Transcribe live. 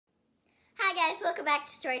welcome back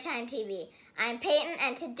to Storytime TV. I'm Peyton,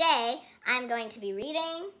 and today I'm going to be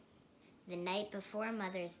reading The Night Before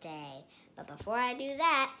Mother's Day. But before I do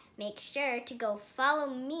that, make sure to go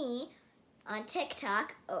follow me on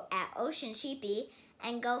TikTok at Ocean Sheepy,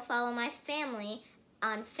 and go follow my family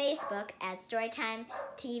on Facebook as Storytime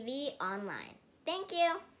TV Online. Thank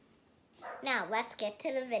you. Now let's get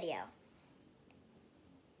to the video.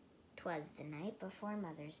 'Twas the night before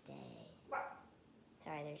Mother's Day.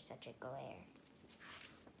 Sorry, there's such a glare.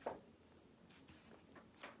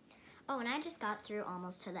 Oh, and I just got through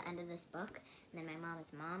almost to the end of this book, and then my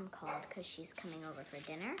mom's mom called because she's coming over for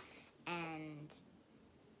dinner, and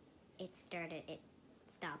it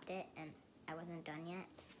stopped it, and I wasn't done yet.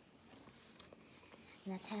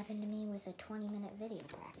 And that's happened to me with a 20-minute video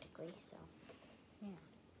practically, so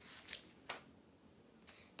yeah.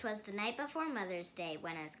 'Twas the night before Mother's Day,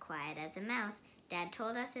 when as quiet as a mouse, Dad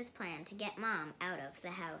told us his plan to get Mom out of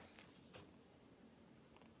the house.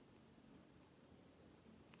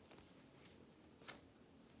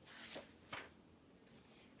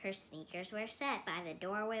 Her sneakers were set by the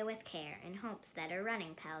doorway with care, in hopes that her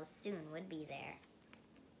running pals soon would be there.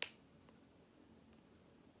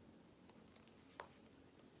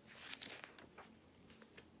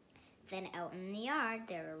 Then out in the yard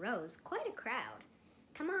there arose quite a crowd.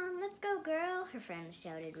 "Come on, let's go, girl," her friends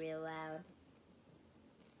shouted real loud.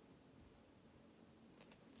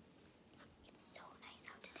 "It's so nice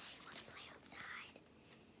out today, I want to play outside."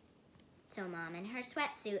 So Mom, in her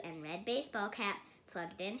sweatsuit and red baseball cap,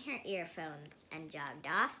 plugged in her earphones and jogged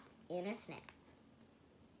off in a snap.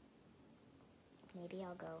 Maybe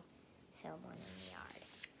I'll go film one in the yard.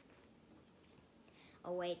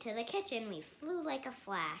 Away to the kitchen we flew like a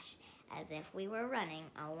flash, as if we were running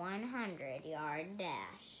a 100-yard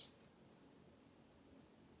dash.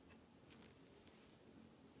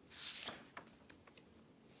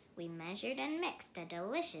 We measured and mixed a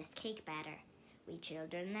delicious cake batter. We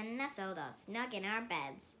children then nestled all snug in our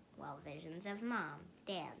beds, while visions of Mom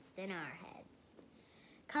danced in our heads.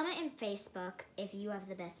 Comment in Facebook if you have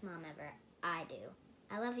the best mom ever. I do.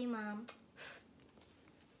 I love you, Mom.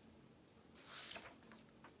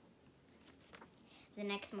 The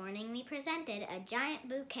next morning we presented a giant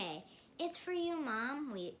bouquet. "It's for you,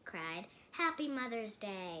 Mom," we cried. "Happy Mother's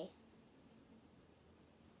Day."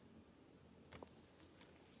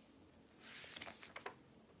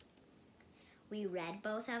 We read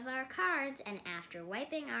both of our cards, and after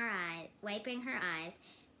wiping her eyes,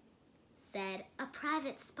 said, "A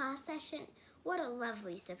private spa session? What a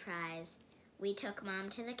lovely surprise." We took Mom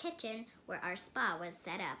to the kitchen where our spa was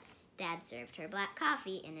set up. Dad served her black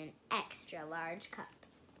coffee in an extra large cup.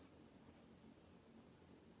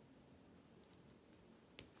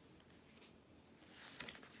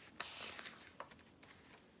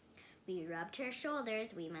 We rubbed her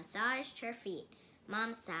shoulders, we massaged her feet.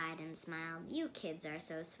 Mom sighed and smiled. "You kids are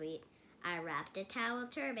so sweet." I wrapped a towel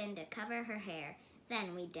turban to cover her hair.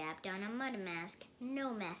 Then we dabbed on a mud mask.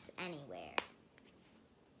 No mess anywhere.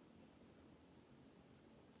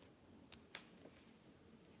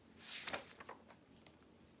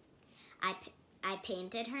 I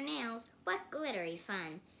painted her nails. What glittery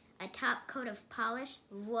fun. A top coat of polish.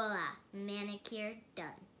 Voila, manicure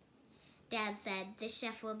done. Dad said the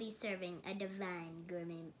chef will be serving a divine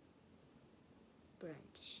gourmet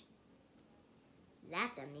brunch.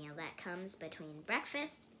 That's a meal that comes between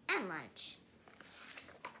breakfast and lunch.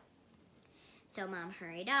 So Mom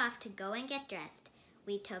hurried off to go and get dressed.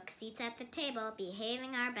 We took seats at the table,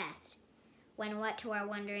 behaving our best, when what to our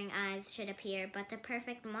wondering eyes should appear but the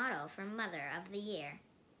perfect model for Mother of the Year.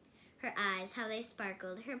 Her eyes, how they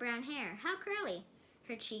sparkled, her brown hair, how curly.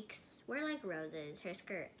 Her cheeks were like roses, her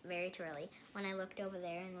skirt very twirly. When I looked over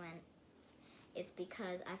there and went, it's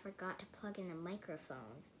because I forgot to plug in the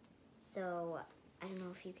microphone. So I don't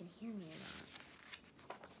know if you can hear me or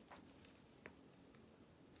not.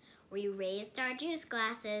 We raised our juice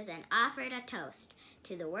glasses and offered a toast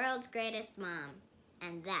to the world's greatest mom.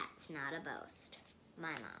 And that's not a boast.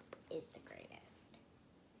 My mom is the greatest.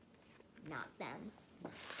 Not them.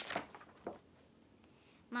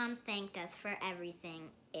 Mom thanked us for everything.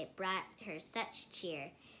 It brought her such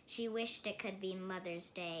cheer. She wished it could be Mother's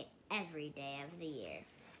Day every day of the year.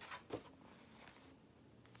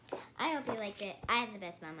 I hope you liked it. I have the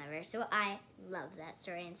best mom ever, so I love that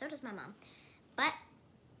story, and so does my mom. But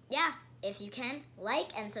yeah, if you can,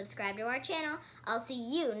 like and subscribe to our channel. I'll see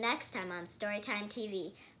you next time on Storytime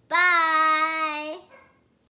TV. Bye!